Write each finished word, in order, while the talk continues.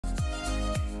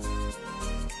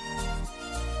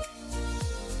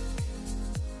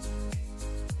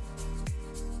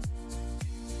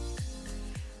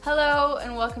Hello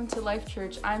and welcome to Life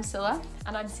Church. I'm Scylla.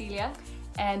 And I'm Celia.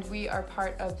 And we are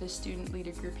part of the student leader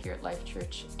group here at Life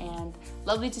Church, and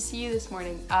lovely to see you this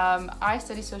morning. I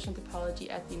study social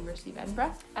anthropology at the University of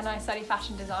Edinburgh. And I study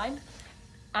fashion design.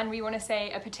 And we want to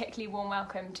say a particularly warm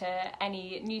welcome to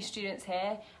any new students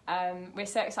here. We're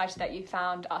so excited that you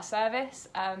found our service.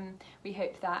 We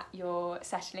hope that you're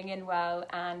settling in well,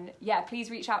 and yeah,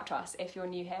 please reach out to us if you're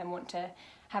new here and want to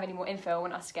have any more info or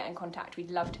want us to get in contact. We'd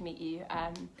love to meet you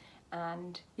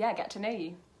and yeah, get to know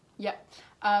you. Yep.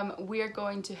 We are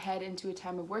going to head into a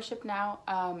time of worship now.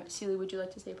 Celia, would you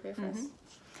like to say a prayer for us?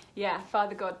 Yeah,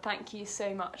 Father God, thank you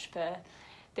so much for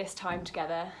this time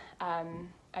together.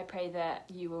 I pray that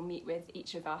you will meet with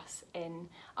each of us in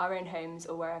our own homes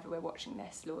or wherever we're watching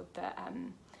this, Lord, that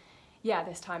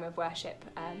this time of worship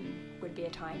would be a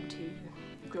time to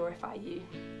glorify you.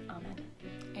 Amen.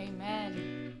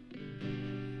 Amen.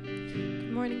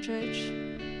 Good morning, church.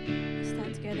 Let's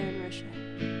stand together and worship.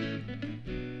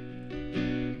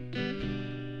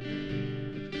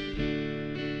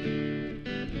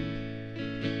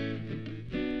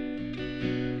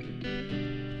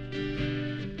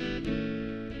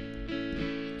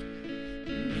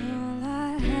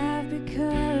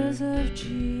 Because of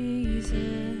Jesus,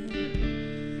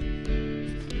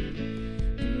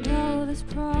 and all this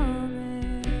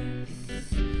promise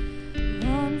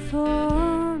won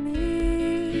for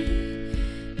me,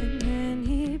 and then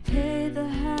he paid the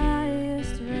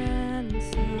highest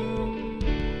ransom,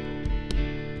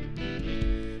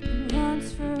 and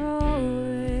once for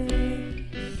always,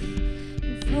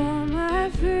 and for my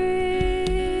freedom.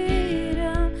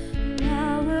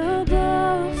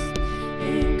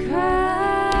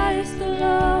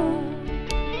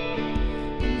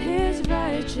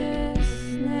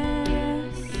 Righteousness,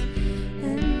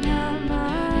 and now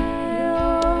my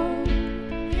own.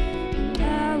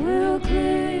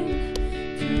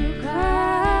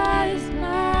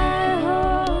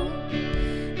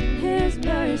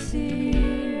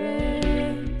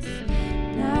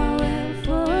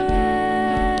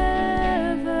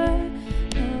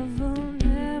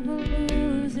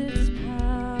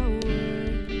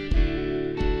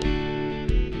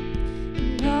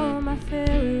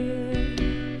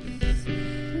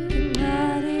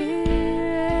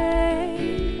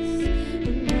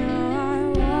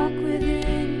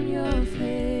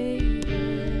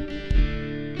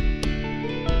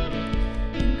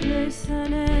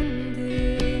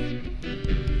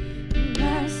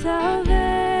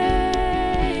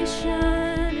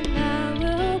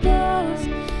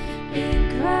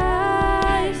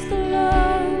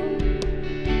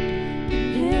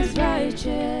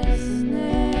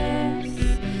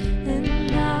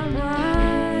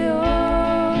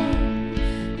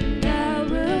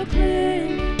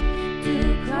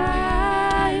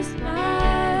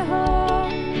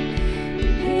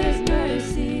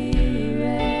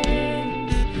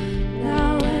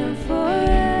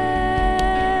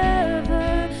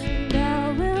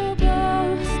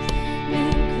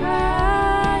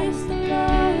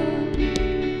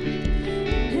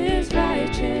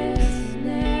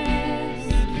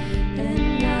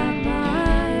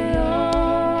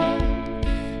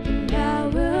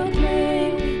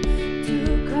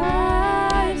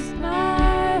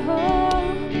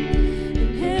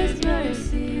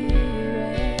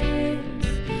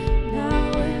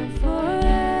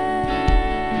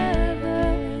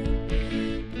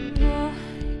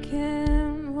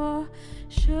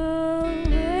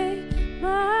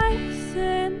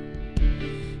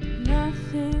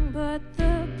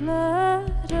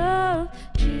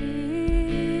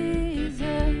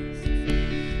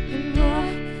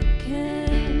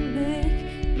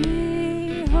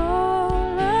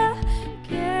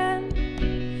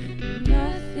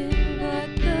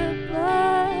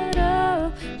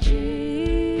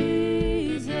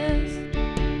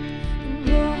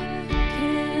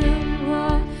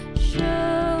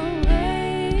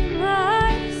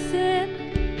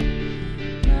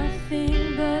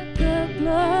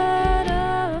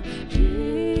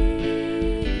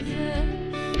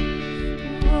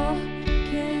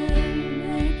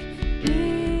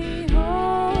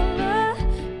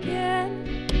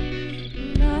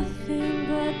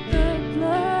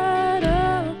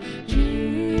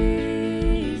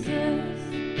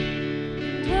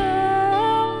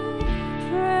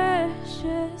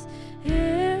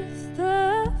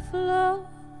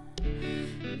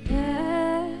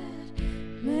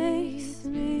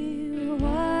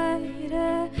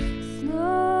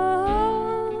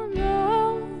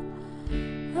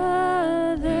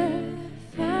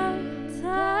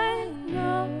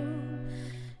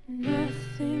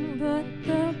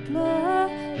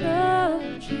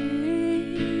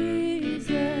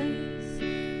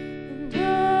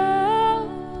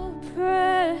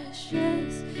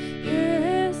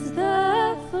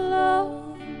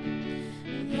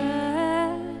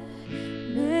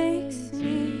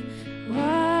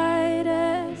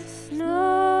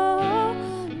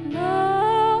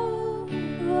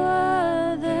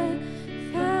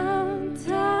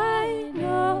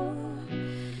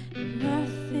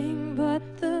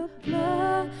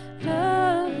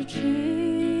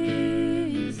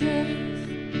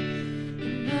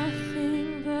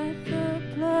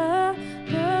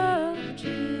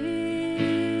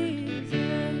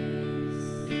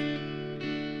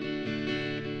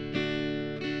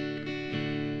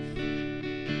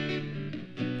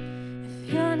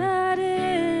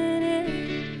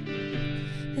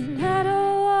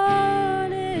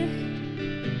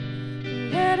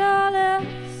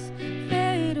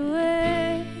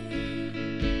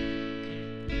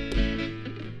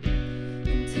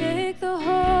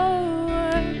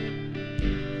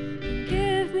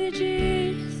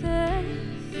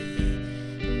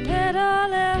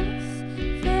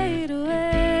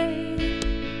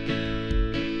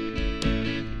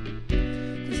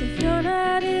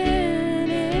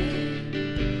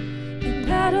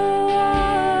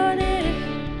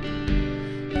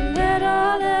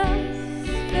 all else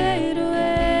fade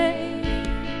away,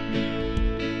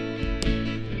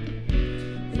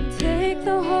 and take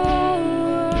the whole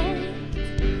world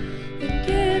and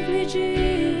give me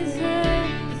Jesus.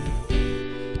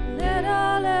 Let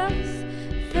all else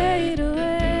fade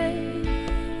away.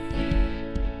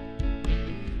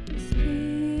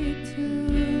 Speak to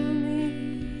me.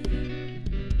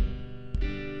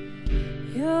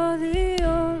 You're the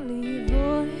only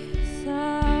voice I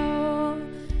want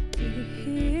to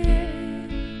hear,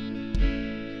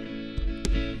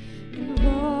 and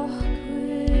walk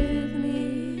with me.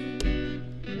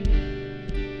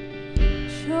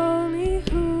 Show me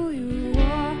who you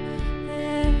are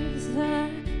as I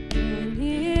draw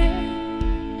near,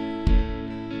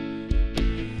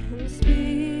 and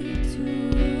speak to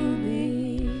me.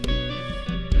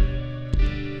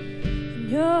 And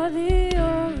you're the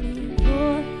only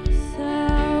voice I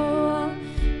want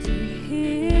to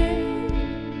hear,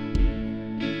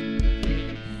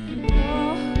 and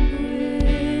walk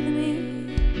with me.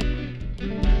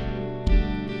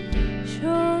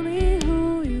 Show me who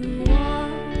you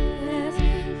are as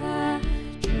I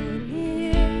draw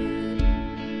near.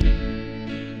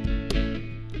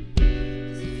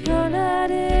 'Cause if you're not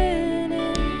in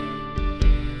it,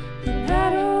 then I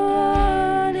don't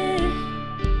want it.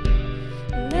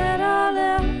 Let all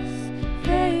else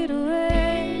fade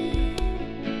away,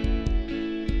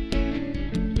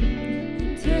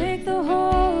 and take the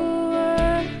whole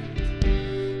world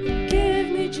and give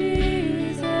me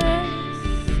Jesus.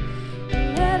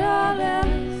 Let all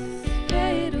else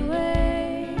fade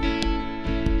away.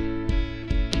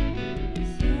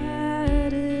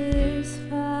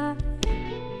 Satisfied.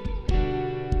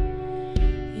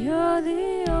 You're the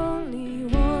only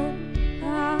one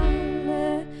I'll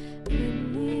ever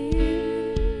need.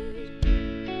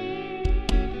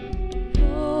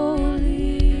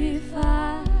 Holy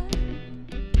fire,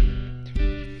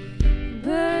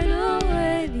 burn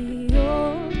away the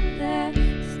old that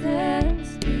stands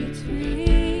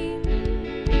between.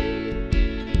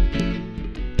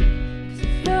 'Cause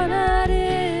if you're not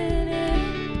in it,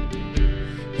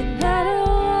 then I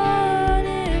don't want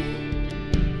it.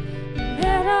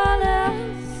 Let all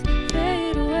else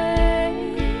fade away,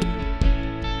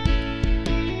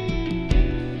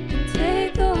 and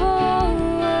take the whole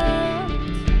world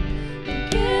and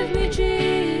give me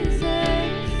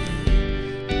Jesus.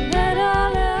 Let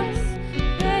all else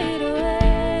fade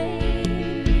away.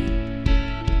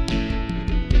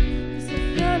 'Cause if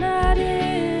you're not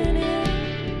in it,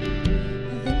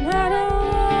 then I don't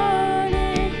want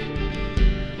it.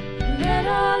 Let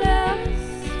all else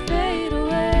fade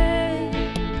away.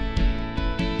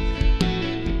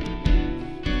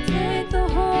 Take the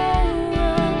whole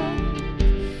world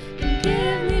and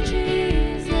give me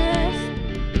Jesus.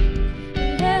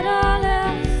 Let all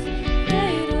else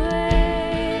fade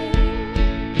away.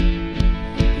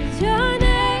 'Cause your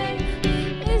name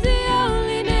is the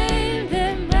only name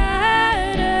that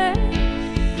matters.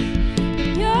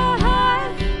 Your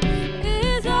heart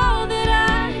is all that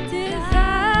I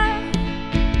desire,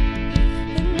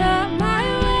 and not my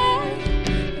way,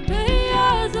 but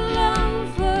yours alone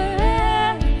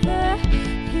forever.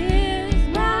 Here's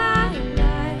my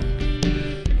life,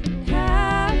 and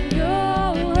have your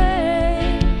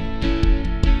way.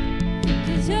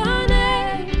 'Cause your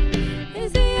name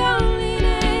is the only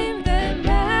name that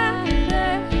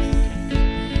matters,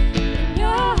 and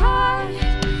your heart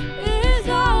is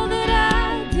all that I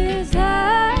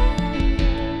desire,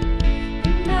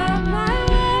 and not my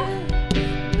way,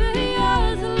 but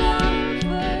yours alone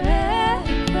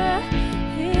forever.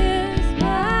 Here's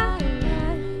my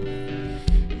life,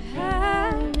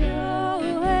 have your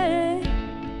way.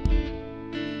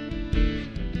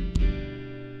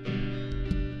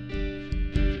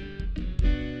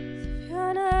 If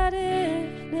you're not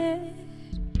in it,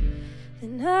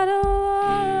 then I don't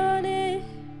want it.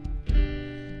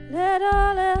 Let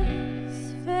all else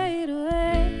fade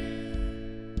away,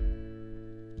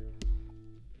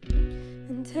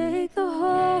 and take the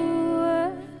whole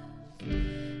world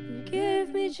and give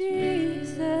me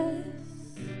Jesus.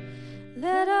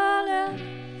 Let all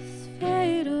else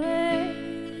fade away.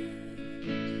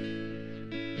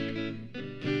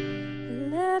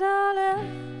 Let all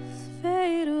else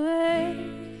fade away.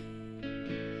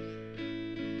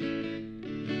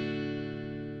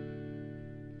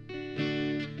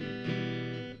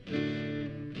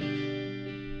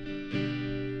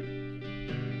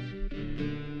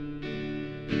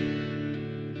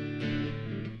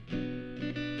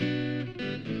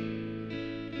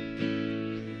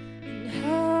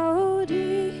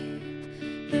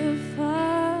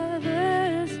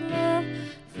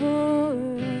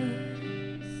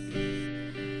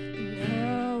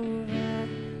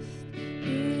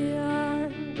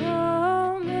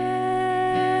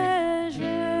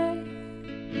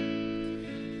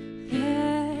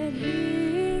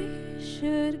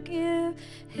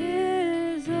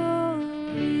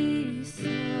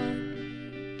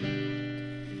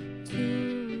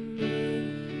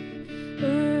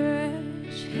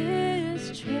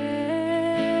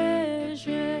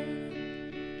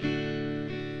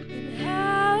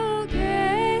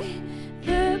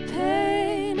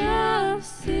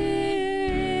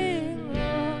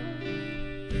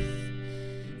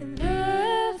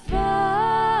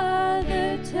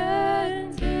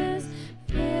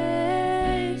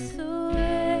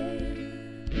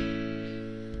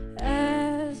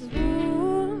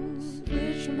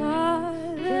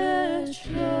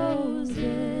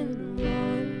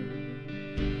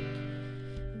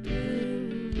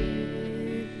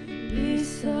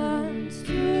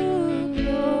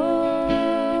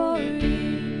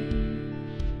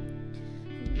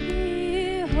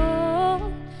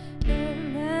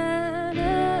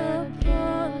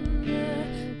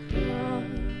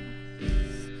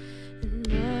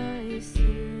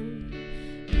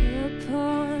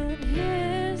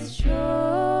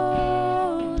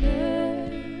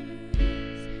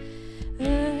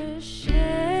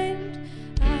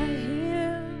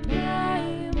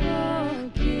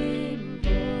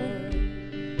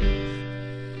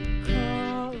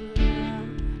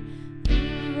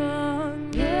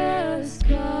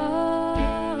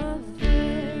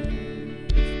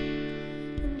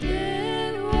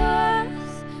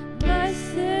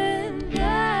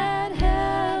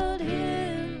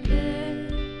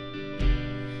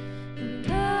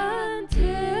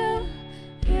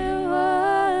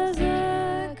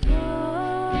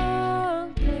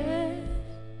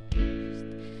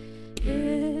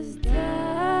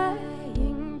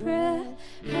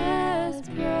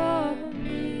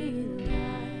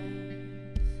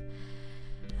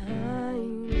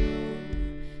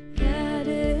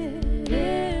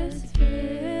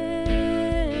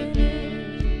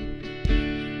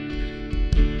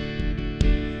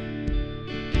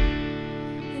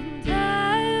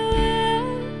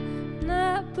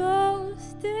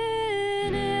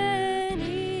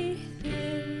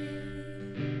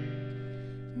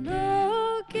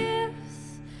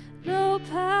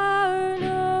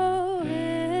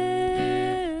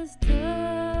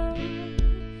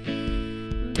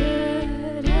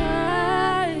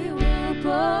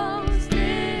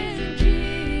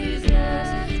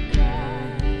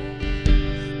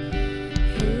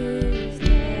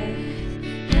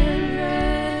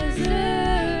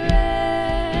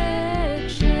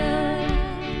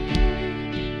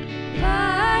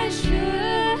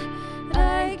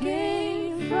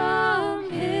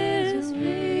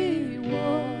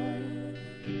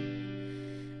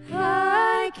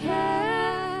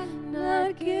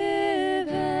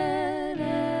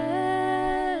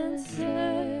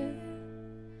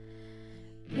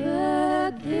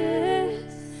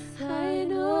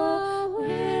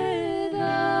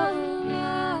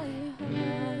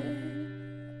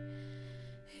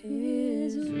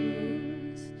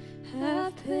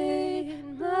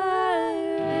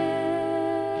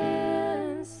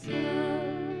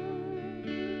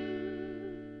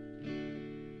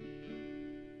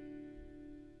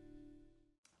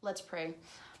 Let's pray.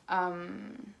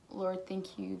 Lord,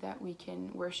 thank you that we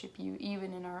can worship you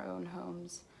even in our own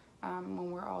homes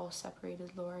when we're all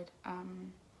separated, Lord.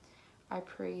 I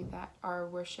pray that our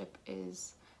worship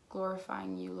is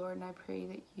glorifying you, Lord, and I pray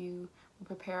that you will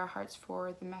prepare our hearts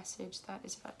for the message that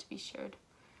is about to be shared.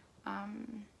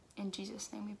 In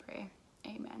Jesus' name we pray.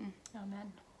 Amen.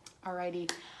 Amen.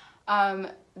 Alrighty.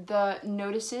 The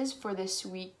notices for this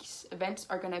week's events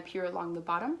are going to appear along the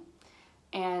bottom.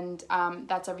 And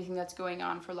that's everything that's going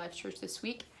on for Life Church this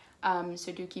week.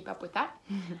 So do keep up with that.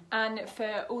 And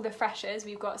for all the freshers,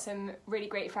 we've got some really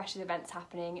great freshers events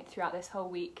happening throughout this whole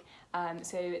week.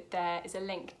 So there is a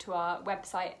link to our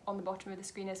website on the bottom of the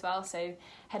screen as well. So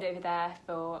head over there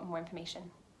for more information.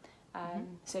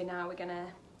 So now we're going to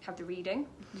have the reading,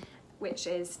 which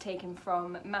is taken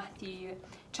from Matthew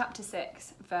chapter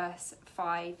 6, verse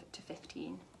 5 to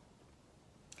 15.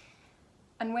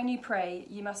 And when you pray,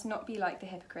 you must not be like the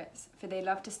hypocrites, for they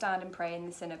love to stand and pray in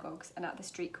the synagogues and at the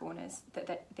street corners,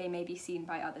 that they may be seen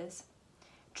by others.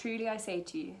 Truly I say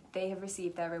to you, they have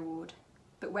received their reward.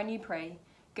 But when you pray,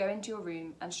 go into your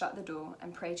room and shut the door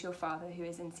and pray to your Father who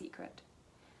is in secret.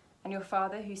 And your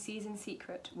Father who sees in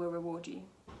secret will reward you.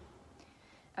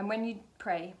 And when you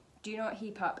pray, do not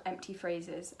heap up empty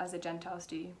phrases as the Gentiles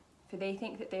do, for they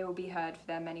think that they will be heard for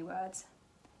their many words.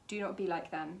 Do not be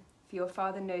like them, for your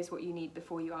Father knows what you need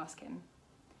before you ask him.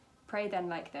 Pray then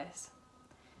like this: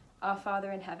 Our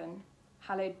Father in heaven,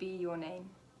 hallowed be your name.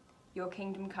 Your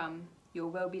kingdom come, your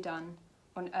will be done,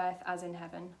 on earth as in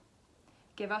heaven.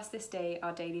 Give us this day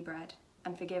our daily bread,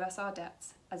 and forgive us our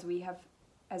debts, as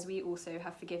we also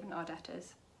have forgiven our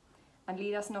debtors. And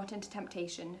lead us not into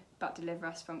temptation, but deliver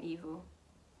us from evil.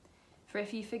 For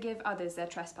if you forgive others their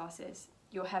trespasses,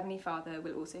 your heavenly Father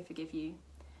will also forgive you.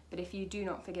 But if you do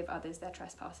not forgive others their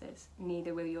trespasses,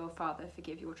 neither will your Father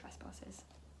forgive your trespasses.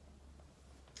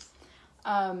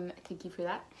 Thank you for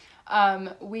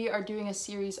that. We are doing a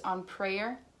series on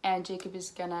prayer, and Jacob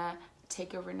is gonna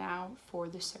take over now for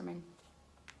the sermon.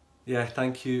 Yeah,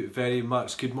 thank you very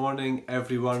much. Good morning,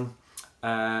 everyone.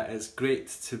 It's great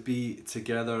to be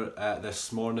together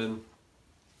this morning,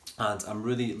 and I'm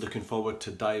really looking forward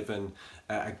to diving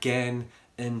again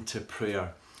into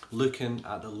prayer, looking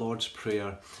at the Lord's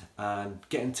Prayer and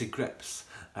getting to grips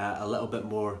a little bit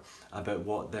more about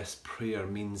what this prayer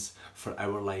means for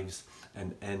our lives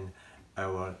and in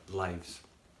our lives.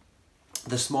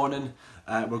 This morning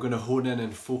we're going to hone in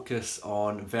and focus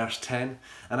on verse 10,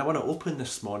 and I want to open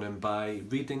this morning by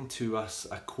reading to us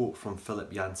a quote from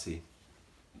Philip Yancey.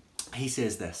 He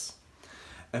says this: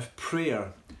 "If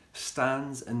prayer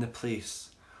stands in the place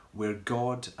where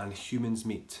God and humans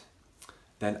meet,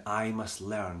 then I must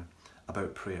learn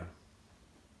about prayer.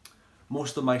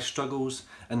 Most of my struggles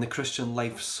in the Christian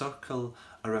life circle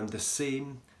around the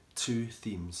same two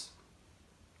themes.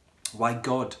 Why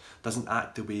God doesn't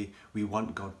act the way we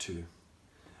want God to,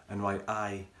 and why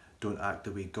I don't act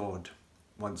the way God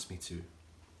wants me to.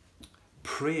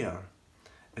 Prayer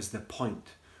is the point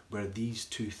where these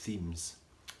two themes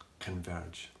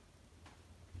converge."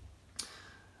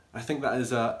 I think that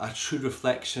is a true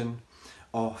reflection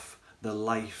of the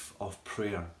life of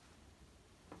prayer.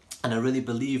 And I really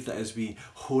believe that as we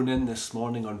hone in this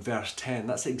morning on verse 10,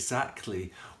 that's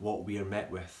exactly what we are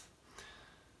met with.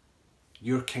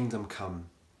 Your kingdom come,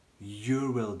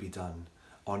 your will be done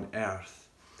on earth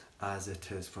as it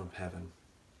is from heaven.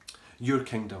 Your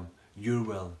kingdom, your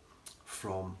will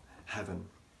from heaven.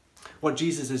 What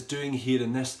Jesus is doing here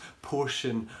in this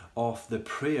portion of the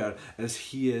prayer is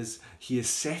he is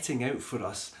setting out for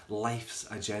us life's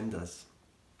agendas.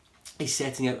 He's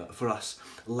setting out for us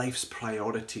life's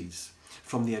priorities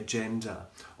from the agenda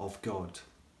of God.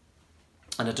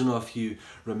 And I don't know if you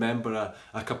remember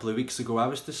a couple of weeks ago, I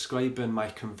was describing my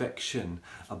conviction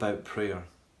about prayer.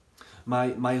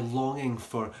 My longing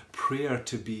for prayer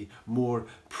to be more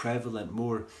prevalent,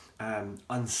 more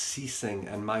unceasing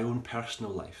in my own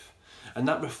personal life. And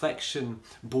that reflection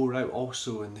bore out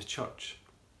also in the church.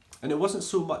 And it wasn't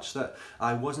so much that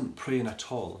I wasn't praying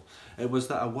at all, it was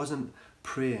that I wasn't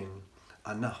praying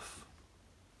enough.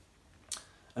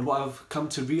 And what I've come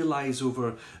to realise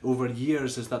over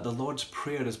years is that the Lord's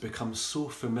Prayer has become so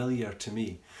familiar to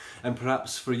me. And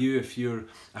perhaps for you, if you're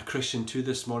a Christian too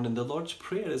this morning, the Lord's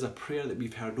Prayer is a prayer that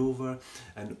we've heard over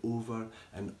and over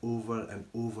and over and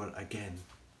over again.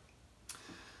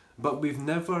 But we've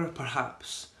never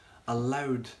perhaps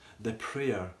allowed the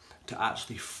prayer to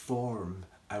actually form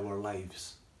our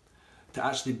lives, to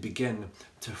actually begin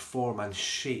to form and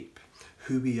shape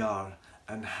who we are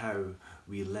and how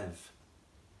we live.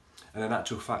 And in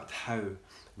actual fact, how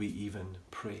we even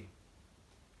pray.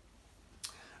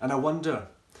 And I wonder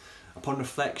upon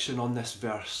reflection on this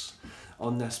verse,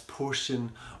 on this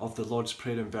portion of the Lord's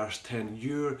Prayer in verse 10,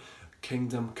 your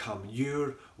kingdom come,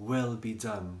 your will be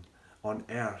done on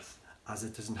earth as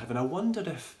it is in heaven. I wonder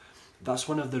if that's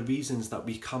one of the reasons that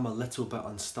we come a little bit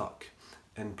unstuck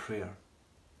in prayer.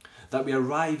 That we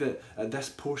arrive at this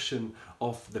portion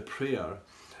of the prayer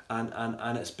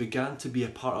and it's began to be a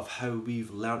part of how we've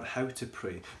learnt how to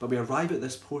pray. But we arrive at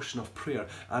this portion of prayer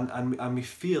and we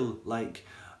feel like,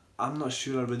 I'm not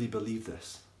sure I really believe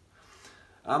this.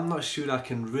 I'm not sure I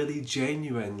can really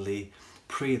genuinely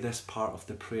pray this part of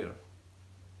the prayer.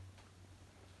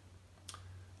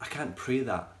 I can't pray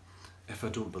that if I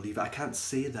don't believe it. I can't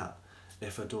say that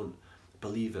if I don't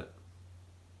believe it.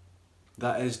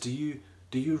 That is, do you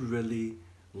really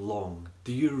long?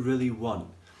 Do you really want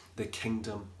the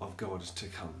kingdom of God to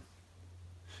come?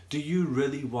 Do you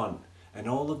really want, in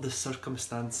all of the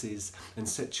circumstances and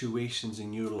situations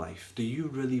in your life, do you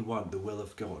really want the will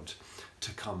of God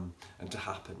to come and to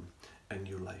happen in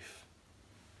your life?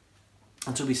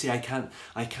 And so we say,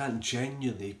 I can't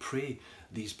genuinely pray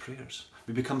these prayers.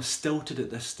 We become stilted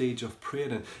at this stage of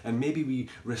prayer, and maybe we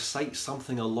recite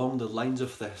something along the lines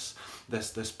of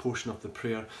this portion of the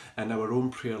prayer in our own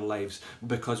prayer lives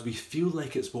because we feel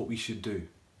like it's what we should do.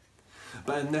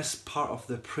 But in this part of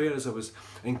the prayer, as I was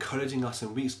encouraging us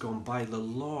in weeks gone by, the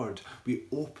Lord, we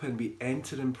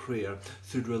enter in prayer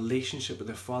through relationship with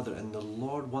the Father, and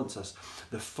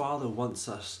the Father wants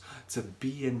us to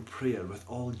be in prayer with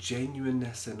all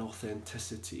genuineness and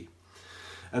authenticity.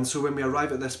 And so when we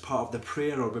arrive at this part of the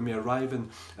prayer, or when we arrive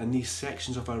in these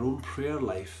sections of our own prayer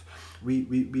life,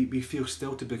 we feel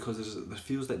stilted because there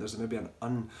feels like there's maybe an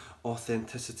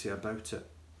unauthenticity about it.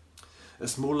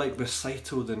 It's more like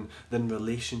recital than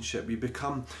relationship. We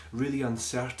become really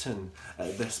uncertain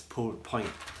at this point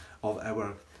of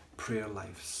our prayer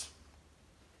lives.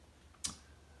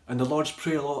 And the Lord's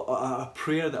Prayer, a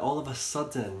prayer that all of a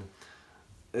sudden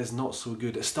is not so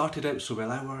good. It started out so well,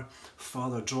 our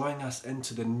Father drawing us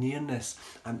into the nearness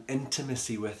and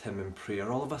intimacy with Him in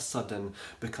prayer, all of a sudden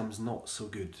becomes not so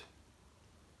good.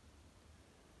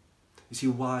 You see,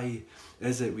 why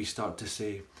is it we start to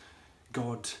say,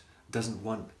 God doesn't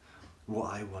want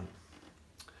what I want?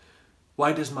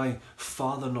 Why does my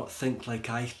Father not think like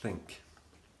I think?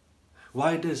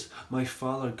 Why does my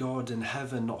Father God in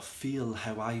heaven not feel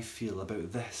how I feel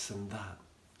about this and that?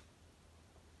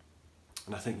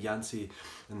 And I think Yancey,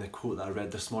 in the quote that I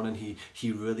read this morning,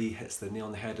 he really hits the nail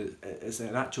on the head. It's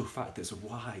in actual fact, it's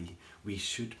why we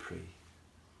should pray.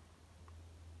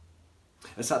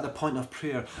 It's at the point of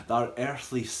prayer that our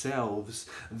earthly selves,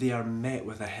 they are met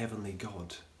with a heavenly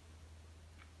God.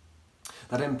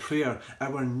 That in prayer,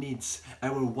 our needs,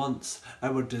 our wants,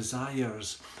 our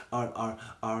desires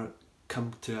are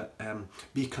come to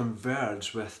be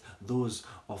converged with those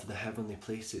of the heavenly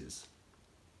places.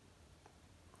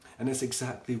 And it's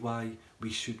exactly why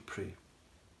we should pray.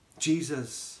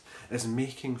 Jesus is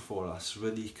making for us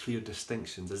really clear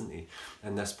distinctions, isn't he,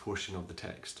 in this portion of the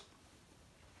text.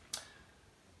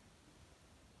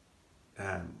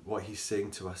 What he's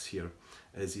saying to us here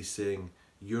is he's saying,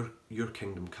 your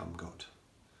kingdom come, God.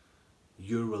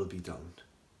 Your will be done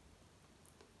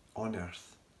on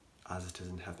earth as it is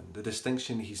in heaven. The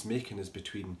distinction he's making is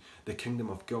between the kingdom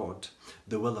of God,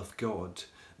 the will of God,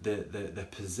 the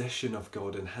position of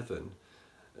God in heaven,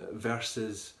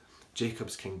 versus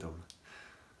Jacob's kingdom,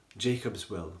 Jacob's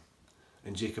will,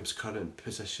 and Jacob's current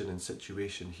position and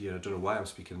situation here. I don't know why I'm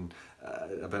speaking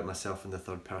about myself in the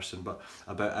third person, but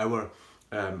about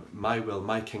my will,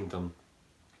 my kingdom,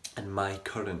 and my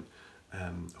current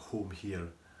home here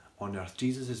on earth.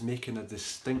 Jesus is making a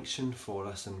distinction for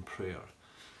us in prayer,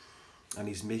 and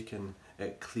he's making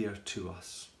it clear to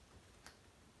us.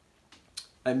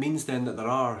 It means then that there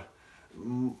are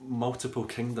multiple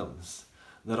kingdoms,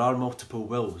 there are multiple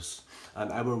wills,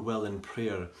 and our will in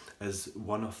prayer is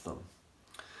one of them.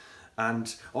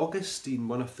 And Augustine,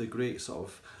 one of the great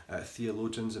sort of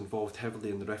theologians involved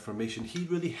heavily in the Reformation, he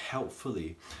really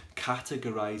helpfully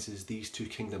categorises these two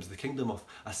kingdoms, the kingdom of,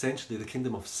 essentially the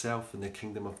kingdom of self and the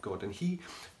kingdom of God. And he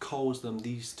calls them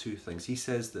these two things. He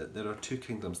says that there are two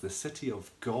kingdoms, the city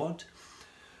of God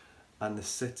and the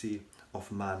city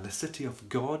of man. The city of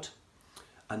God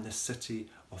and the city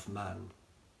of man.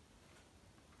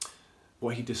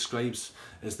 What he describes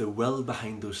as the will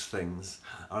behind those things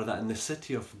are that in the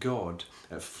city of God,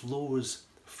 it flows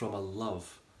from a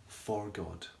love for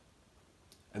God.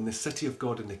 In the city of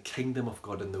God, in the kingdom of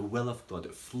God, in the will of God,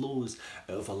 it flows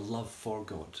out of a love for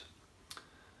God.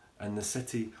 In the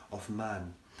city of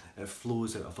man, it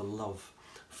flows out of a love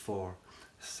for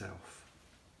self.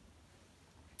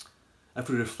 If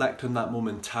we reflect on that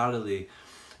momentarily,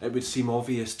 it would seem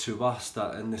obvious to us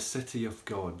that in the city of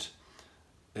God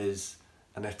is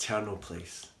an eternal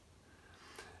place.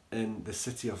 In the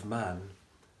city of man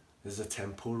is a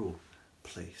temporal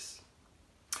place.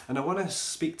 And I want to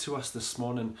speak to us this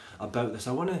morning about this.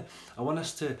 I want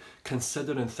us to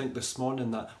consider and think this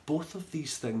morning that both of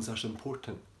these things are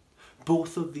important.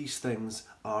 Both of these things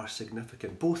are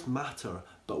significant. Both matter,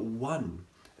 but one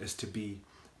is to be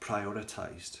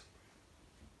prioritised.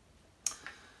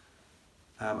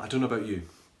 I don't know about you.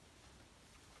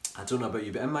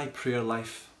 But in my prayer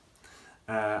life,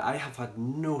 I have had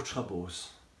no troubles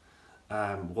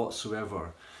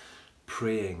whatsoever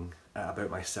praying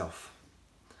about myself.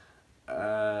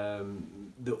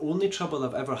 The only trouble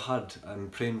I've ever had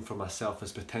praying for myself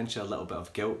is potentially a little bit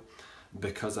of guilt,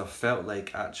 because I've felt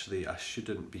like actually I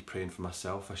shouldn't be praying for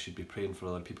myself, I should be praying for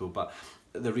other people. But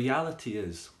the reality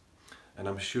is, and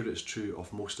I'm sure it's true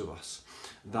of most of us,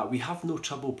 that we have no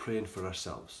trouble praying for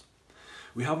ourselves.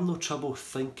 We have no trouble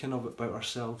thinking about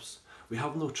ourselves. We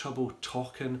have no trouble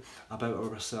talking about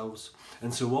ourselves.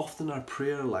 And so often our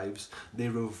prayer lives, they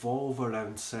revolve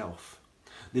around self.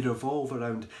 They revolve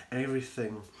around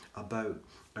everything about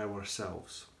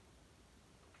ourselves.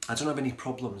 I don't have any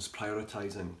problems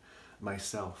prioritising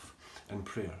myself in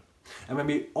prayer. And when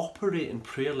we operate in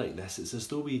prayer like this, it's as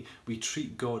though we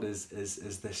treat God as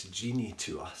this genie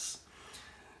to us.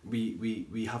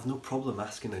 We have no problem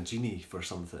asking a genie for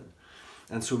something.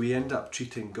 And so we can end up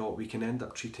treating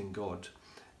God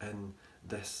in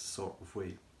this sort of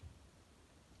way.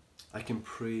 I can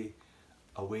pray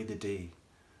away the day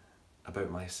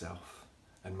about myself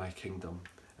and my kingdom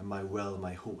and my will,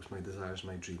 my hopes, my desires,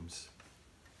 my dreams.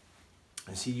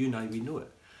 And see, you and I, we know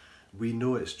it. We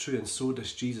know it's true, and so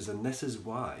does Jesus. And this is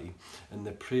why in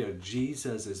the prayer,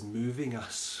 Jesus is moving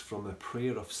us from the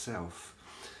prayer of self,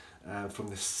 from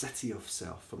the city of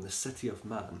self, from the city of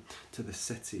man, to the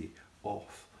city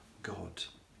of God.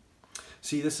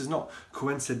 See, this is not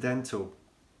coincidental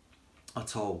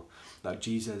at all that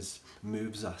Jesus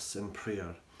moves us in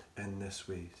prayer in this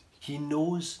way. He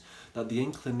knows that the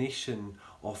inclination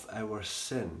of our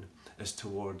sin is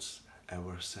towards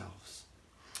ourselves.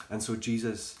 And so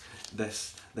Jesus,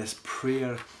 this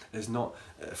prayer is not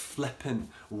flippant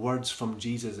words from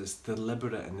Jesus, it's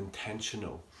deliberate and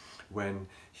intentional when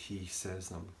he says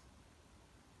them.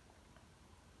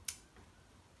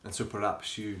 And so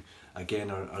perhaps you, again,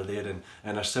 are there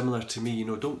and are similar to me. You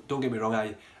know, don't get me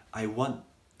wrong, I want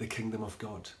the kingdom of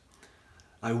God.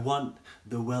 I want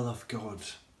the will of God.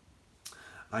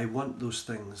 I want those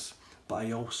things, but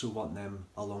I also want them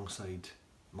alongside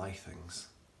my things.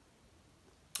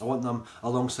 I want them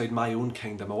alongside my own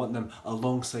kingdom. I want them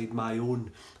alongside my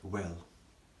own will.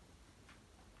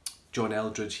 John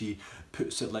Eldridge, he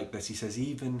puts it like this. He says,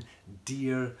 even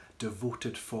dear,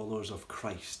 devoted followers of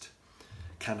Christ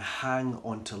can hang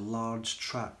onto large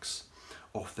tracts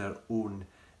of their own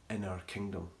inner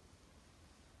kingdom.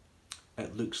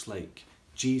 It looks like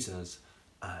Jesus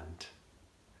and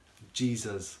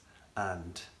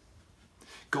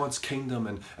God's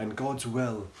kingdom and God's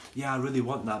will. Yeah, I really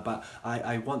want that, but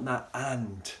I want that,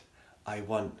 and I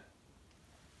want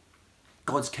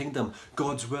God's kingdom,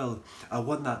 God's will. I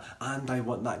want that, and I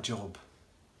want that job.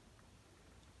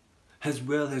 His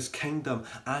will, His kingdom,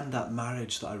 and that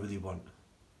marriage that I really want.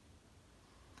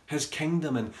 His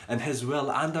kingdom and His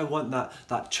will, and I want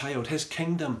that child. His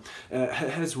kingdom,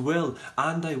 His will,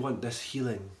 and I want this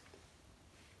healing.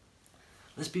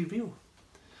 Let's be real.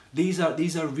 These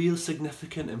are real,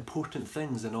 significant, important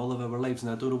things in all of our lives,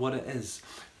 and I don't know what it is.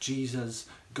 Jesus,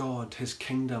 God, His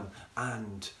kingdom,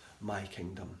 and my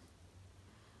kingdom.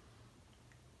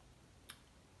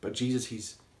 But Jesus,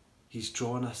 He's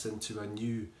drawn us into a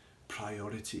new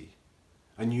priority,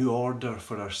 a new order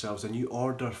for ourselves, a new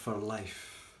order for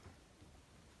life.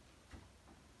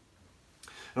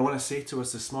 And I want to say to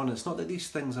us this morning, it's not that these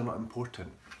things are not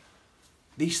important.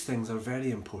 These things are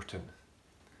very important.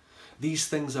 These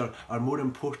things are more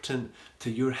important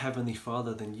to your Heavenly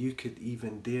Father than you could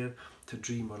even dare to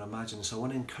dream or imagine. So I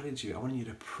want to encourage you, I want you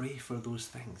to pray for those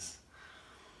things.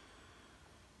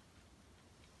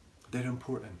 They're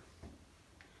important.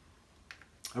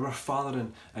 Our Father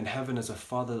in heaven is a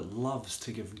Father that loves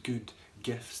to give good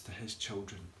gifts to His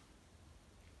children.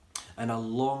 And I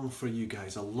long for you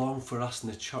guys, I long for us in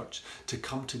the church to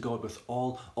come to God with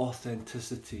all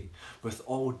authenticity, with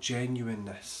all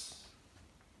genuineness.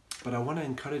 But I want to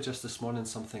encourage us this morning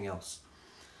something else.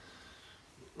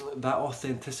 That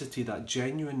authenticity, that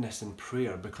genuineness in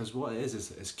prayer, because what it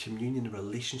is communion and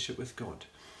relationship with God.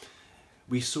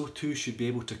 We so too should be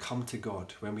able to come to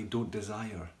God when we don't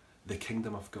desire the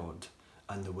kingdom of God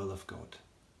and the will of God.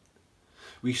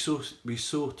 we so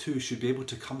too should be able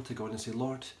to come to God and say,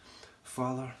 Lord,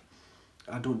 Father,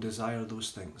 I don't desire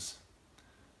those things.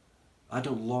 I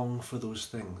don't long for those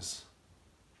things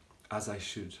as I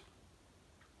should.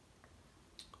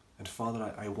 And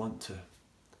Father, I want to.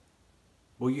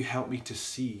 Will you help me to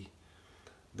see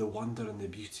the wonder and the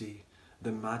beauty,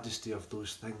 the majesty of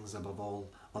those things above all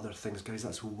other things? Guys,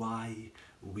 that's why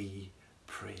we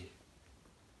pray.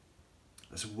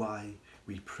 That's why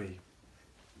we pray.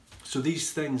 So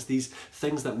these things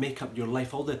that make up your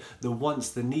life, all the wants,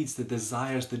 the needs, the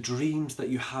desires, the dreams that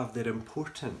you have, they're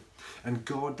important. And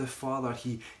God the Father,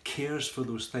 He cares for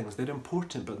those things. They're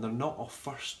important, but they're not of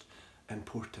first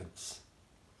importance.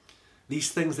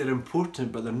 These things, they're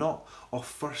important, but they're not of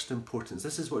first importance.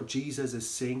 This is what Jesus is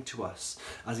saying to us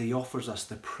as He offers us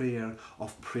the prayer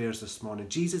of prayers this morning.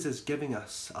 Jesus is giving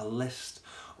us a list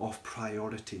of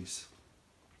priorities.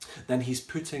 Then He's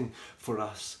putting for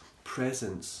us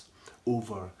presence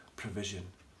over provision.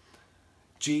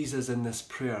 Jesus in this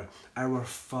prayer, our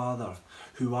Father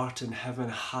who art in heaven,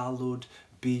 hallowed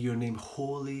be your name.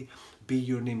 Holy be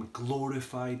your name.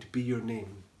 Glorified be your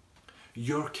name.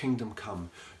 Your kingdom come,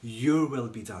 your will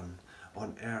be done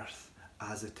on earth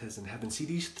as it is in heaven. See,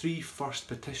 these three first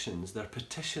petitions, they're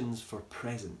petitions for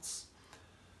presence,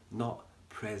 not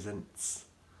presents.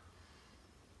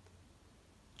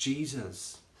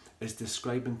 Jesus is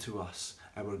describing to us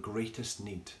our greatest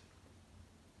need.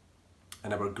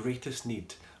 And our greatest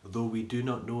need, though we do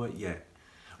not know it yet,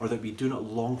 or that we do not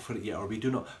long for it yet, or we do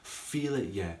not feel it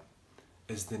yet,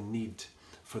 is the need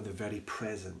for the very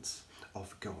presence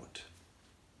of God.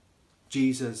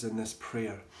 Jesus in this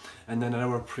prayer, and then in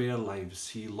our prayer lives,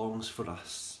 He longs for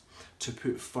us to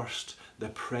put first the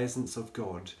presence of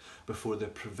God before the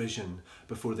provision,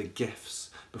 before the gifts,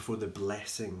 before the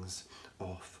blessings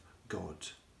of God.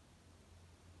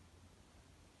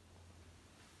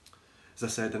 As I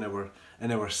said,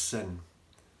 in our sin,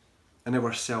 in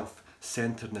our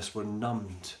self-centeredness, we're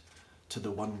numbed to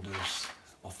the wonders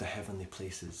of the heavenly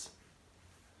places.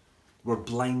 We're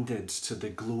blinded to the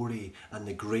glory and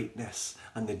the greatness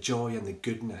and the joy and the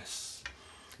goodness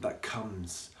that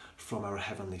comes from our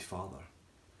Heavenly Father.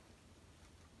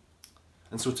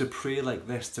 And so to pray like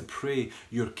this, to pray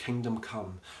your kingdom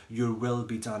come, your will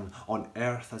be done on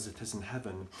earth as it is in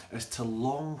heaven, is to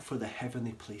long for the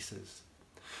heavenly places.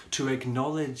 To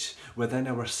acknowledge within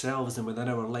ourselves and within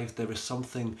our life there is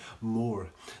something more,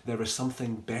 there is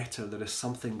something better, there is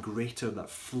something greater that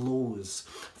flows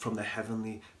from the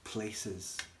heavenly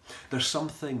places. There's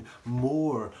something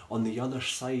more on the other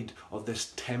side of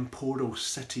this temporal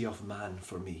city of man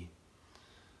for me.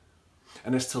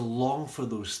 And it's to long for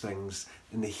those things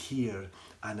in the here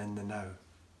and in the now.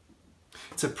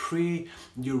 To pray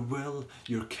your will,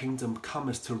 your kingdom come,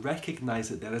 is to recognise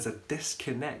that there is a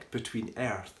disconnect between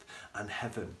earth and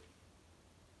heaven.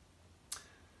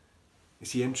 You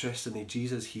see, interestingly,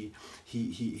 Jesus,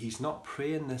 he's not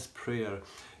praying this prayer,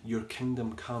 your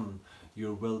kingdom come,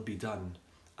 your will be done,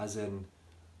 as in,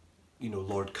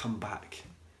 Lord, come back,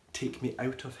 take me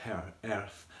out of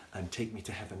earth and take me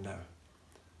to heaven now.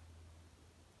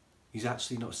 He's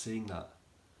actually not saying that.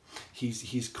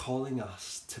 He's calling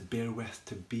us to bear with,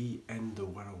 to be in the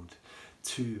world,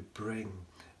 to bring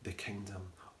the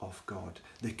kingdom of God,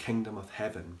 the kingdom of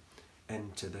heaven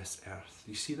into this earth.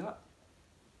 You see that?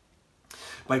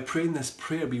 By praying this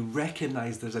prayer, we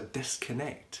recognise there's a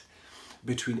disconnect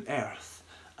between earth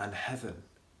and heaven.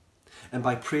 And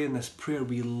by praying this prayer,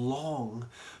 we long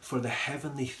for the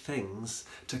heavenly things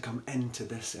to come into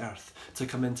this earth, to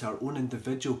come into our own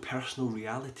individual personal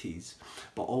realities,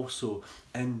 but also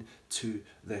into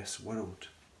this world.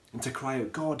 And to cry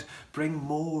out, God, bring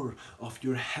more of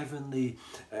your heavenly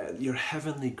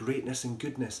greatness and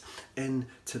goodness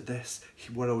into this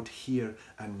world here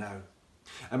and now.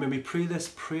 And when we pray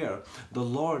this prayer, the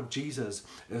Lord Jesus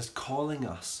is calling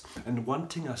us and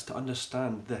wanting us to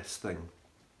understand this thing.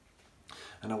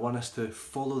 And I want us to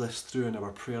follow this through in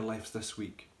our prayer lives this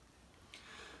week.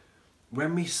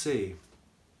 When we say,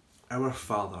 our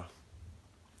Father,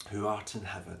 who art in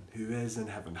heaven, who is in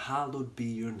heaven, hallowed be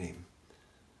your name.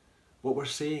 What we're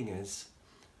saying is,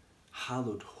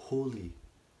 hallowed, holy,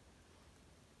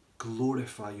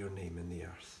 glorify your name in the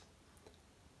earth.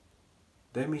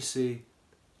 Then we say,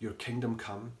 your kingdom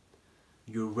come,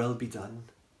 your will be done,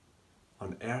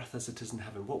 on earth as it is in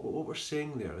heaven. What we're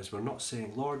saying there is, we're not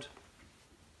saying, Lord,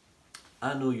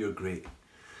 I know you're great.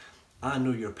 I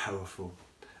know you're powerful.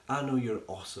 I know you're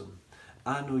awesome.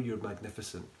 I know you're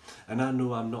magnificent. And I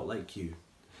know I'm not like you.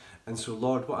 And so,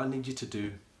 Lord, what I need you to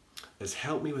do is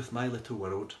help me with my little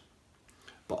world,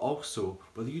 but also,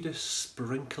 will you just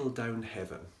sprinkle down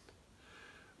heaven?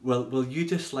 Will you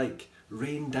just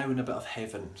rain down a bit of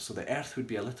heaven so the earth would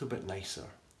be a little bit nicer.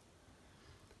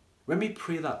 When we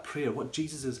pray that prayer, what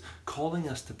Jesus is calling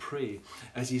us to pray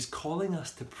is he's calling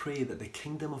us to pray that the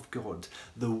kingdom of God,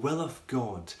 the will of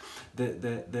God,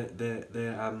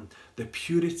 the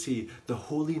purity, the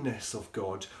holiness of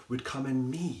God would come in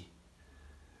me,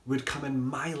 would come in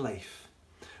my life,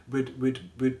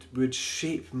 would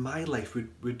shape my life,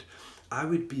 I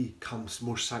would become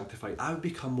more sanctified. I would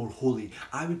become more holy.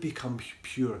 I would become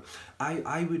pure.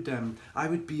 I would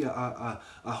be a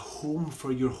home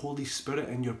for your Holy Spirit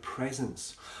and your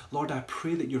presence. Lord, I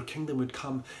pray that your kingdom would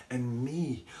come in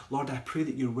me. Lord, I pray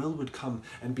that your will would come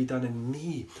and be done in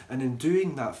me. And in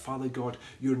doing that, Father God,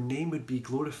 your name would be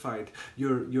glorified.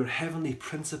 Your heavenly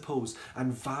principles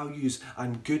and values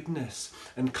and goodness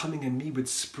and coming in me would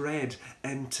spread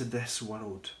into this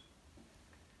world.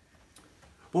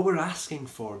 What we're asking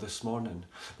for this morning,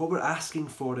 what we're asking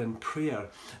for in prayer,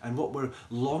 and what we're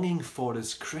longing for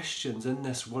as Christians in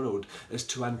this world is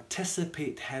to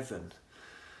anticipate heaven.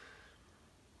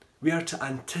 We are to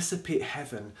anticipate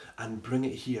heaven and bring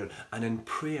it here. And in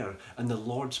prayer, and the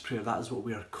Lord's Prayer, that is what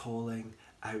we are calling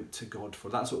out to God for.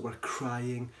 That's what we're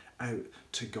crying out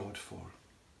to God for.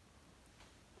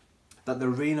 That the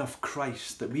reign of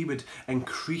Christ, that we would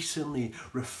increasingly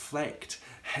reflect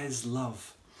his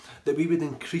love. That we would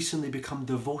increasingly become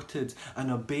devoted and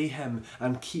obey him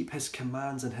and keep his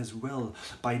commands and his will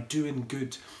by doing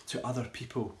good to other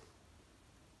people.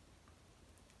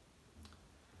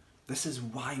 This is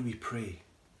why we pray.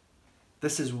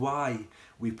 This is why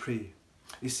we pray.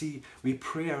 You see, we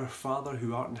pray, our Father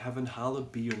who art in heaven,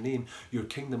 hallowed be your name. Your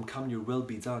kingdom come, your will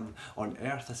be done on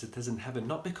earth as it is in heaven.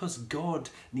 Not because God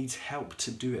needs help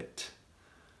to do it,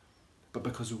 but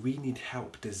because we need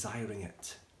help desiring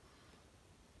it.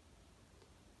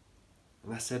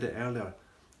 And I said it earlier,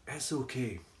 it's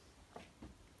okay.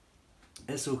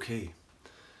 It's okay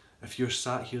if you're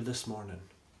sat here this morning,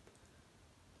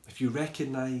 if you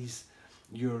recognise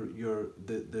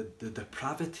the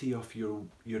depravity of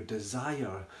your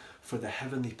desire for the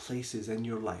heavenly places in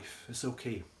your life. It's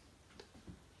okay.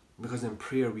 Because in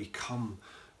prayer we come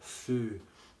through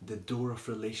the door of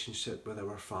relationship with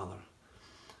our Father.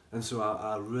 And so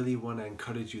I really want to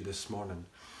encourage you this morning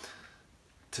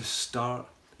to start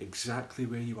exactly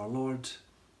where you are. Lord,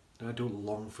 I don't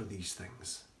long for these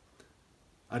things.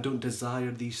 I don't desire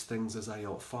these things as I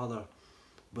ought. Father,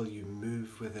 will you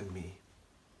move within me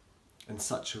in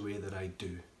such a way that I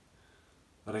do,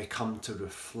 that I come to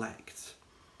reflect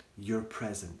your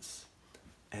presence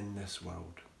in this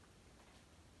world.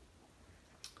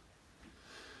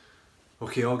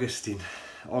 Okay,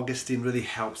 Augustine really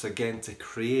helps again to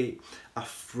create a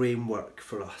framework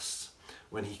for us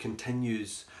when he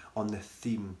continues on the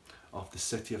theme of the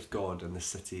city of God and the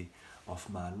city of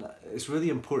man. It's really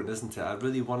important, isn't it? I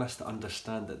really want us to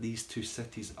understand that these two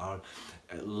cities are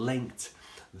linked.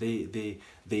 They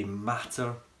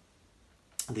matter.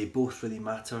 They both really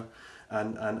matter.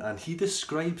 And he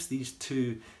describes these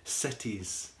two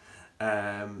cities,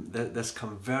 this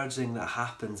converging that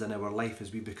happens in our life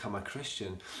as we become a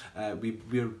Christian.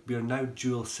 We're now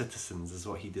dual citizens, is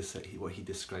what he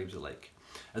describes it like.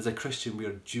 As a Christian, we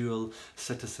are dual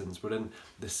citizens. We're in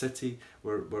the city,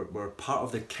 we're part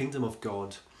of the kingdom of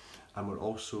God, and we're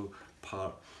also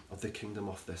part of the kingdom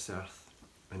of this earth.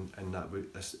 And that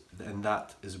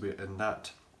is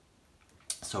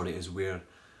where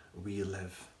we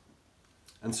live.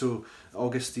 And so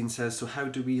Augustine says, so how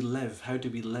do we live? How do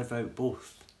we live out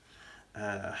both?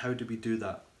 How do we do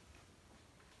that?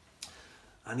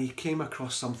 And he came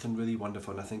across something really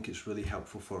wonderful, and I think it's really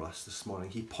helpful for us this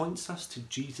morning. He points us to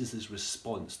Jesus'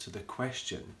 response to the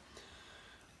question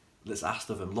that's asked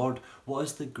of him, Lord, what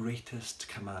is the greatest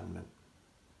commandment?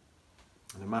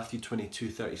 And in Matthew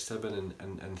 22:37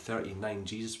 and 39,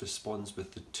 Jesus responds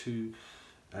with the two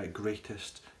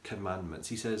greatest commandments.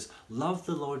 He says, love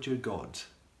the Lord your God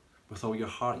with all your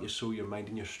heart, your soul, your mind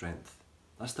and your strength.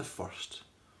 That's the first.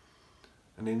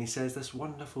 And then he says this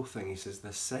wonderful thing. He says,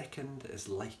 the second is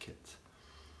like it,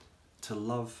 to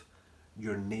love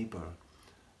your neighbour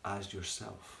as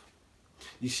yourself.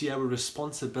 You see, our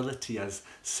responsibility as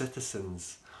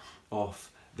citizens of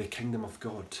the kingdom of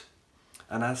God,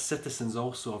 and as citizens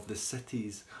also of the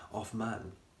cities of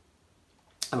man,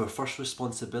 our first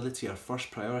responsibility, our first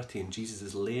priority, and Jesus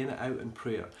is laying it out in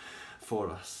prayer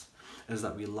for us, is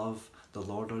that we love the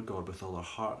Lord our God with all our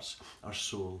hearts, our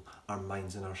soul, our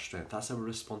minds and our strength. That's our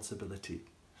responsibility.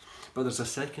 But there's a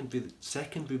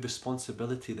secondary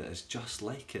responsibility that is just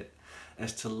like it,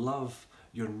 is to love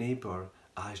your neighbour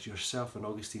as yourself. And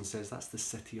Augustine says that's the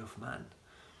city of man.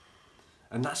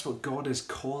 And that's what God is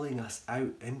calling us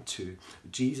out into.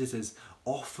 Jesus is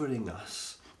offering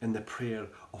us in the prayer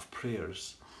of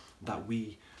prayers that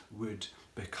we would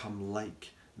become like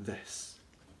this.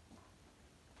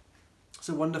 It's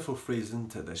a wonderful phrase,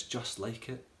 isn't it? That's just like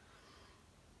it.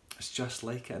 It's just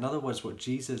like it. In other words, what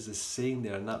Jesus is saying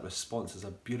there in that response is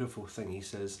a beautiful thing. He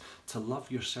says, to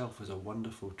love yourself is a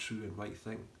wonderful, true and right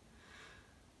thing.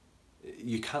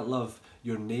 You can't love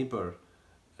your neighbour.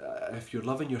 If you're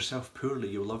loving yourself poorly,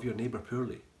 you'll love your neighbour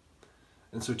poorly.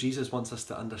 And so Jesus wants us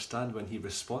to understand when he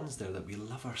responds there that we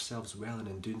love ourselves well, and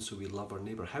in doing so we love our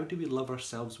neighbour. How do we love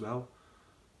ourselves well?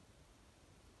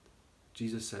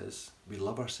 Jesus says we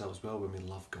love ourselves well when we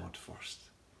love God first.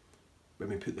 When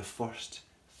we put the first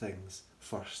things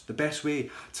first. The best way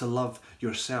to love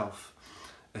yourself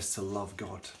is to love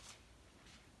God.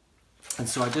 And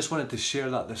so I just wanted to share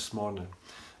that this morning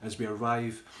as we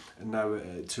arrive now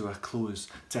to a close,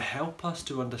 to help us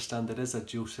to understand there is a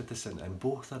dual citizen and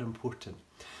both are important.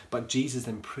 But Jesus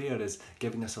in prayer is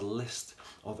giving us a list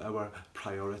of our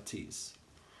priorities.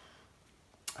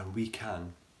 And we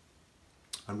can,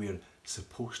 and we are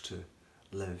supposed to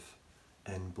live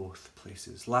in both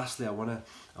places. Lastly, I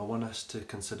want us to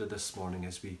consider this morning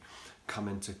as we come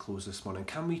into close this morning.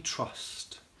 Can we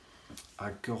trust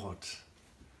a God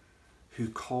who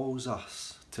calls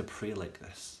us to pray like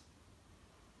this?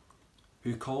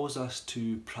 Who calls us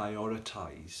to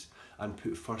prioritise and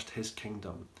put first his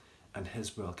kingdom and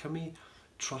his will? Can we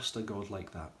trust a God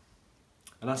like that?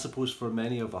 And I suppose for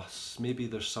many of us, maybe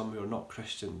there's some who are not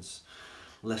Christians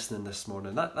listening this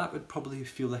morning, that would probably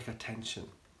feel like a tension.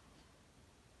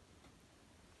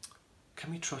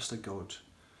 Can we trust a God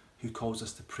who calls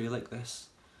us to pray like this?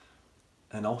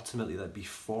 And ultimately that be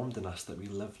formed in us, that we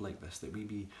live like this, that we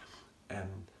be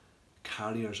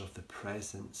carriers of the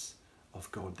presence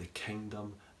of God, the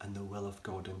kingdom and the will of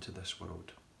God into this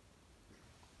world.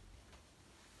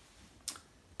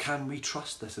 Can we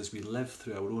trust this as we live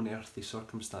through our own earthly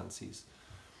circumstances?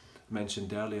 I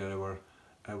mentioned earlier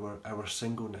our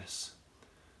singleness,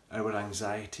 our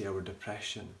anxiety, our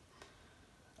depression,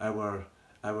 our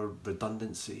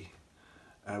redundancy,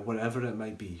 whatever it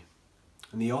might be,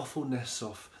 and the awfulness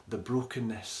of the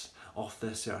brokenness of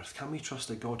this earth. Can we trust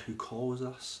a God who calls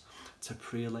us to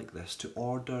pray like this, to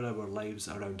order our lives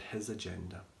around his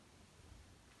agenda?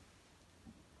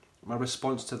 My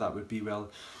response to that would be,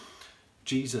 well,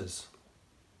 Jesus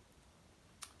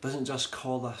doesn't just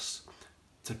call us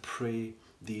to pray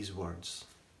these words.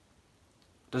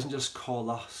 Doesn't just call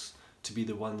us to be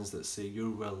the ones that say, your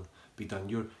will be done,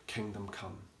 your kingdom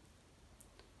come.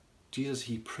 Jesus,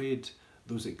 he prayed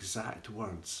those exact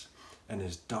words in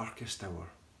his darkest hour.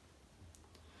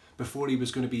 Before he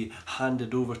was going to be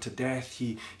handed over to death,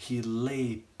 he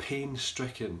lay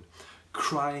pain-stricken,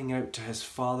 crying out to his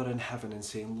Father in heaven and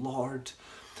saying, Lord,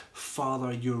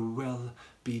 Father, your will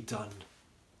be done.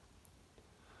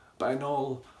 But in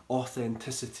all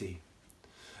authenticity,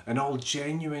 in all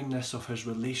genuineness of his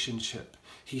relationship,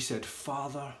 he said,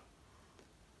 Father,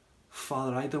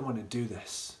 I don't want to do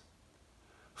this.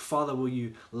 Father, will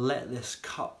you let this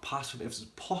cup pass from me? If it's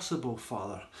possible,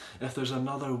 Father, if there's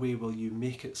another way, will you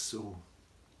make it so?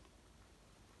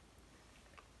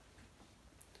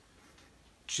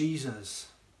 Jesus,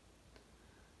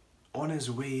 on his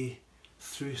way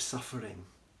through suffering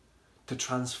to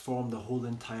transform the whole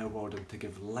entire world and to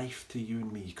give life to you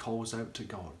and me, calls out to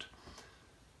God.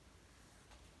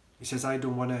 He says, I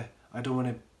don't want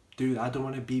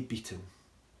to be beaten.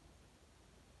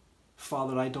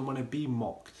 Father, I don't want to be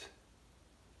mocked.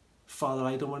 Father,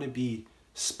 I don't want to be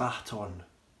spat on.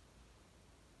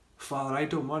 Father, I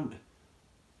don't want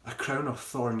a crown of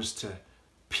thorns to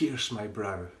pierce my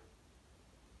brow.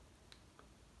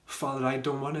 Father, I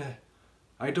don't want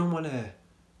to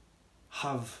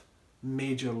have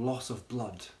major loss of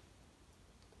blood.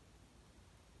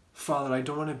 Father, I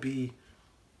don't want to be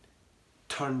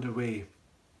turned away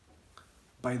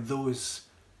by those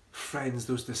friends,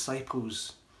 those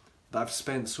disciples that I've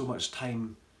spent so much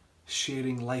time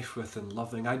sharing life with and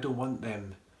loving. I don't want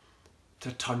them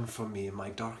to turn from me in my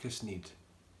darkest need.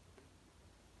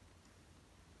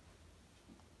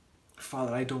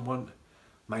 Father, I don't want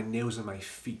my nails in my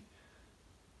feet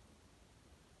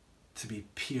to be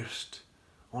pierced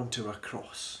onto a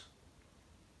cross.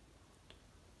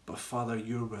 But Father,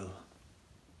 your will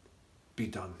be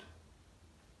done.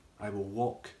 I will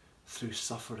walk through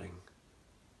suffering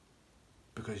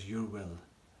because your will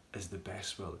is the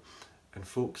best will. And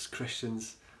folks,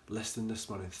 Christians, listen this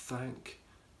morning, thank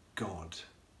God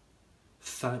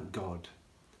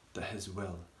that his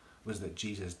will was that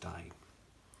Jesus died.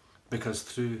 Because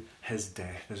through his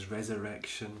death, his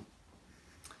resurrection,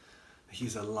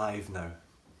 he's alive now.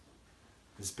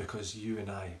 It's because you and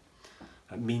I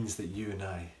It means that you and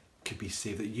I could be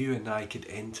saved, that you and I could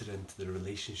enter into the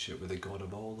relationship with the God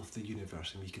of all of the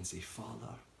universe, and we can say,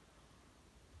 Father,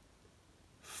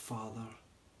 Father,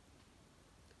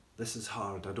 this is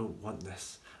hard, I don't want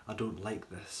this, I don't like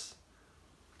this.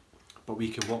 But we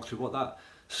can walk through what that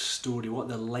story, what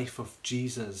the life of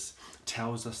Jesus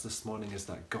tells us this morning is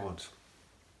that God,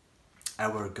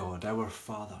 our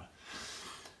Father,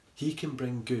 He can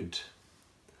bring good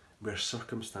where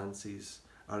circumstances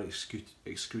are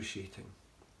excruciating,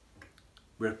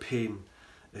 where pain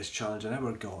is challenging.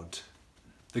 Our God,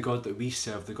 the God that we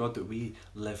serve, the God that we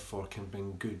live for, can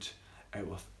bring good out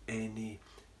of any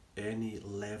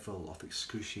level of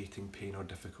excruciating pain or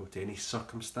difficulty, any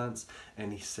circumstance,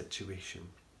 any situation.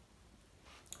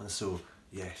 And so,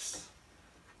 yes,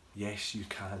 you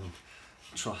can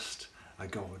trust a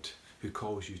God who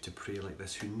calls you to pray like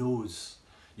this, who knows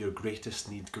your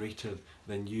greatest need greater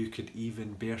than you could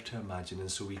even bear to imagine. And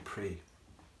so we pray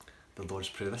the Lord's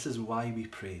Prayer. This is why we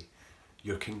pray,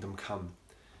 your kingdom come,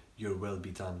 your will be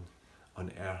done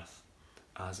on earth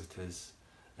as it is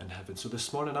in heaven. So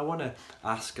this morning I want to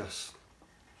ask us,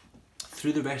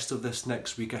 through the rest of this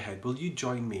next week ahead, will you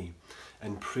join me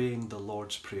in praying the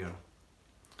Lord's Prayer?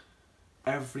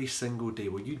 Every single day,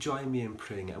 will you join me in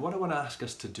praying it? And what I want to ask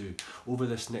us to do over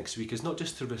this next week is not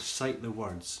just to recite the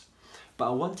words, but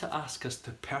I want to ask us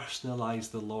to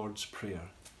personalise the Lord's Prayer.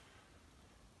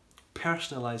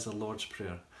 Personalise the Lord's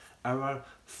Prayer. Our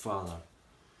Father,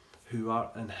 who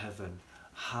art in heaven,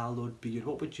 hallowed be your...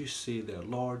 What would you say there?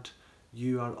 Lord,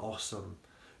 you are awesome.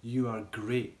 You are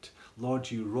great. Lord,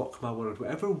 you rock my world.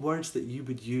 Whatever words that you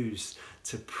would use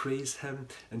to praise him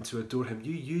and to adore him,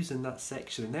 you use in that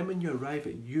section. And then when you arrive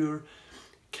at your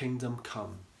kingdom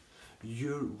come,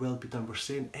 your will be done. We're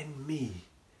saying in me,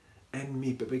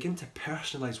 but begin to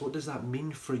personalise what does that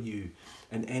mean for you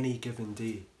in any given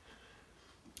day.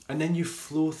 And then you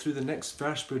flow through the next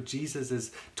verse where Jesus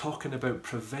is talking about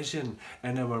provision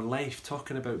in our life,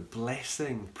 talking about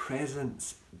blessing,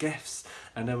 presents, gifts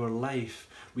in our life.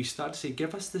 We start to say,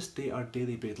 give us this day our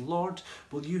daily bread. Lord,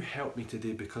 will you help me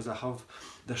today because I have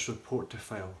this report to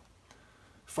file?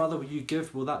 Father,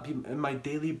 will that be in my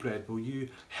daily bread? Will you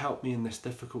help me in this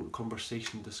difficult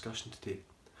conversation, discussion today?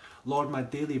 Lord, my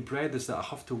daily bread is that I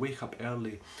have to wake up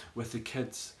early with the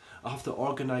kids. I have to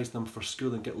organise them for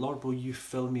school and Lord, will you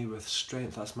fill me with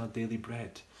strength? That's my daily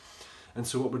bread. And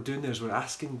so what we're doing there is we're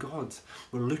asking God,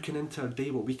 we're looking into our day,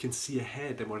 what we can see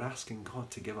ahead, and we're asking God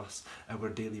to give us our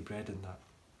daily bread in that.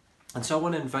 And so I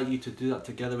want to invite you to do that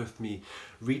together with me,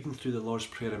 reading through the Lord's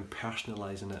Prayer and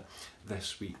personalising it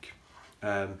this week.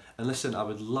 And listen, I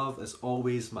would love, as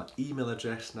always, my email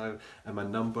address now and my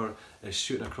number is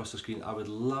shooting across the screen. I would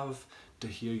love to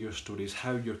hear your stories,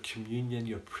 how your communion,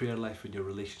 your prayer life and your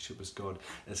relationship with God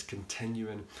is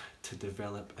continuing to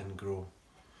develop and grow.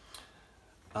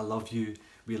 I love you.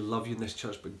 We love you in this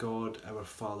church, but God, our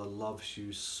Father, loves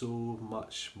you so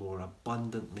much more,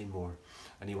 abundantly more.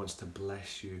 And he wants to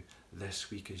bless you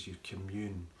this week as you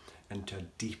commune into a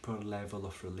deeper level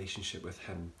of relationship with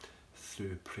him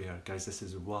through prayer. Guys, this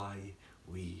is why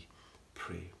we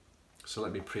pray. So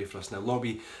let me pray for us now. Lord,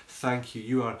 we thank you.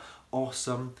 You are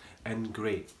awesome and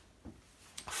great.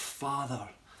 Father,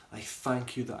 I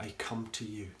thank you that I come to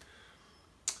you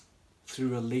through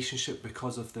relationship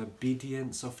because of the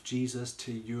obedience of Jesus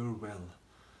to your will.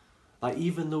 Like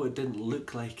even though it didn't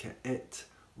look like it, it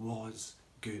was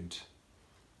good.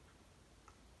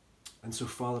 And so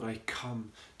Father, I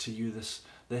come to you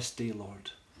this day,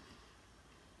 Lord.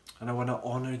 And I want to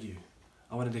honour you.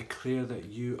 I want to declare that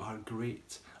you are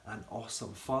great and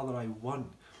awesome. Father, I want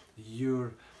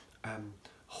your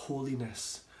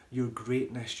holiness, your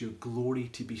greatness, your glory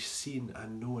to be seen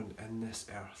and known in this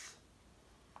earth.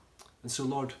 And so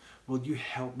Lord, will you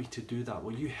help me to do that?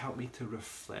 Will you help me to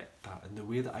reflect that in the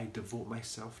way that I devote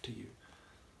myself to you?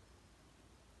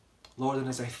 Lord, and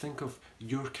as I think of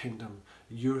your kingdom,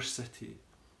 your city,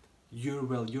 your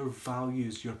will, your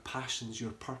values, your passions,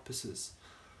 your purposes,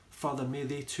 Father, may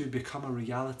they too become a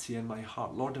reality in my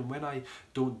heart. Lord, and when I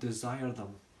don't desire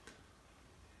them,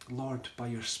 Lord, by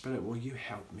your Spirit, will you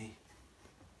help me?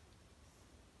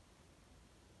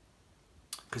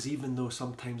 Because even though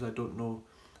sometimes I don't know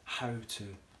how to,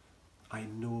 I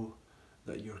know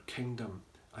that your kingdom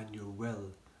and your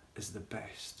will is the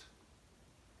best.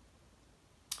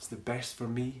 It's the best for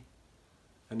me,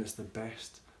 and it's the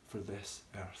best for this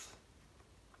earth.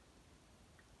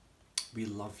 We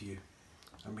love you.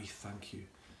 And we thank you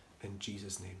in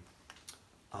Jesus' name.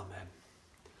 Amen.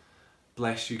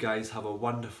 Bless you guys. Have a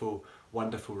wonderful,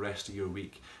 wonderful rest of your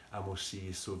week. And we'll see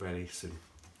you so very soon.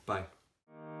 Bye.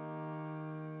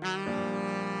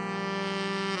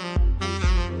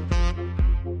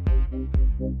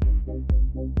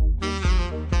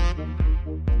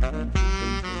 Amen.